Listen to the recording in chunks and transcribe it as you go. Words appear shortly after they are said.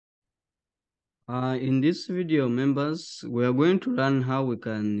In this video, members, we are going to learn how we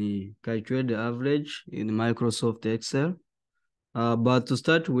can calculate the average in Microsoft Excel. But to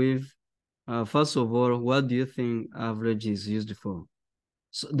start with, first of all, what do you think average is used for?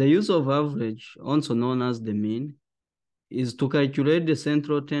 So the use of average, also known as the mean, is to calculate the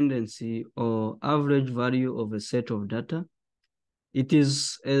central tendency or average value of a set of data. It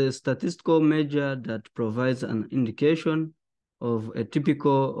is a statistical measure that provides an indication of a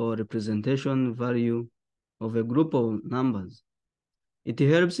typical or representation value of a group of numbers. It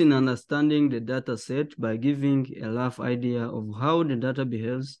helps in understanding the data set by giving a rough idea of how the data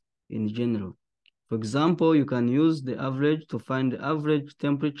behaves in general. For example, you can use the average to find the average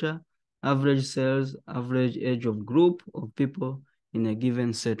temperature, average sales, average age of group of people in a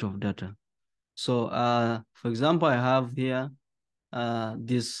given set of data. So, for example, I have here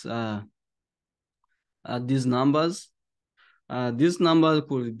these numbers. This number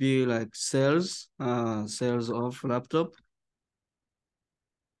could be like sales of laptop.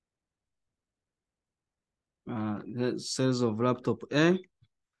 The sales of laptop A.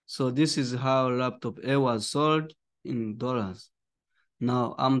 So this is how laptop A was sold in dollars.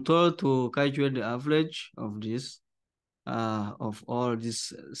 Now I'm told to calculate the average of this, of all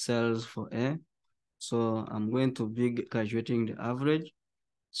these sales for A. So I'm going to be calculating the average.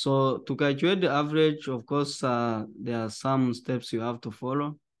 So to calculate the average, of course, there are some steps you have to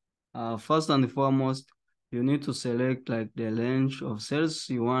follow. First and foremost, you need to select like the range of cells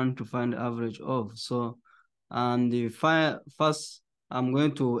you want to find the average of. So, and first, I'm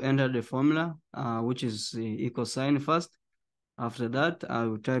going to enter the formula, which is the equal sign first. After that, I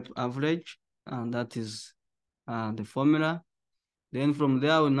will type average, and that is the formula. Then from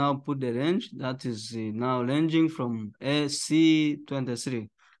there, I will now put the range. That is now ranging from C23.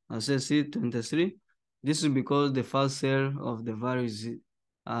 I say C23. This is because the first cell of the value is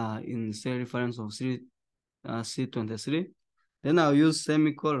in cell reference of C23. Then I'll use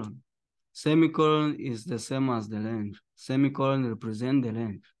semicolon. Semicolon is the same as the range. Semicolon represent the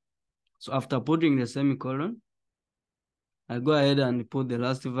range. So after putting the semicolon, I go ahead and put the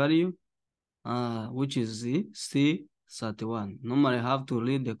last value, which is the C31. Normally I have to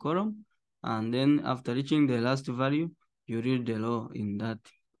read the column, and then after reaching the last value, you read the row in that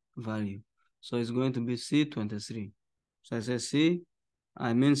value. So it's going to be C23. So I say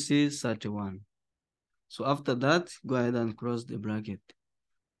I mean C31. So after that, go ahead and close the bracket.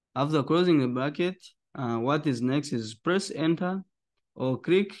 After closing the bracket, what is next is press enter or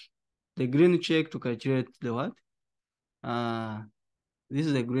click the green check to calculate the what? This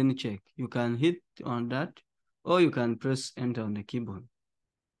is a green check. You can hit on that or you can press enter on the keyboard.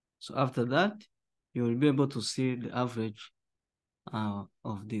 So after that, you will be able to see the average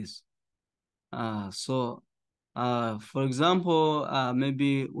of this. For example,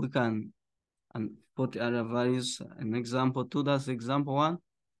 maybe we can put other values. An example 2, that's example 1.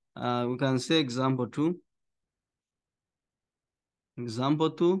 We can say example 2. Example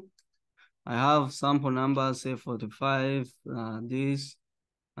 2, I have sample numbers, say 45, this,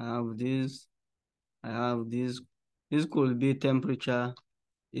 I have this, I have this. This could be temperature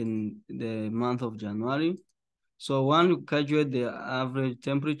in the month of January. So one calculate the average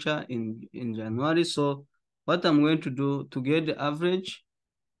temperature in January. So what I'm going to do to get the average,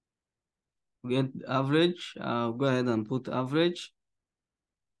 go ahead and put average.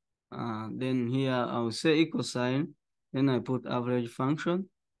 Then here I'll say equal sign, then I put average function.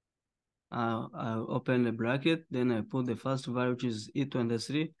 I'll open the bracket, then I put the first value, which is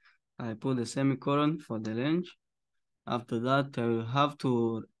E23. I put the semicolon for the range. After that, I will have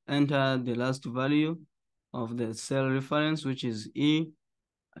to enter the last value of the cell reference, which is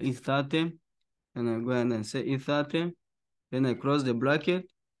E30. And I go ahead and say E30. Then I close the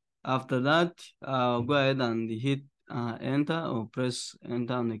bracket. After that, I'll go ahead and hit enter or press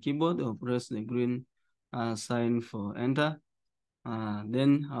enter on the keyboard or press the green sign for enter.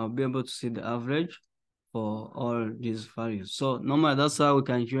 Then I'll be able to see the average for all these values. So normally that's how we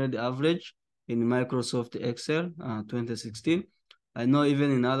can calculate the average in Microsoft Excel 2016. I know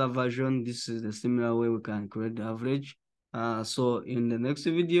even in other version, this is the similar way we can create the average. So in the next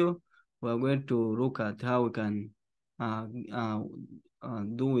video, we're going to look at how we can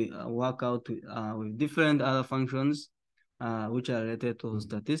work out with different other functions which are related to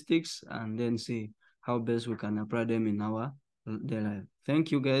statistics, and then see how best we can apply them in our daily life.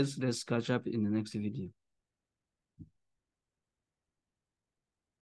 Thank you guys. Let's catch up in the next video.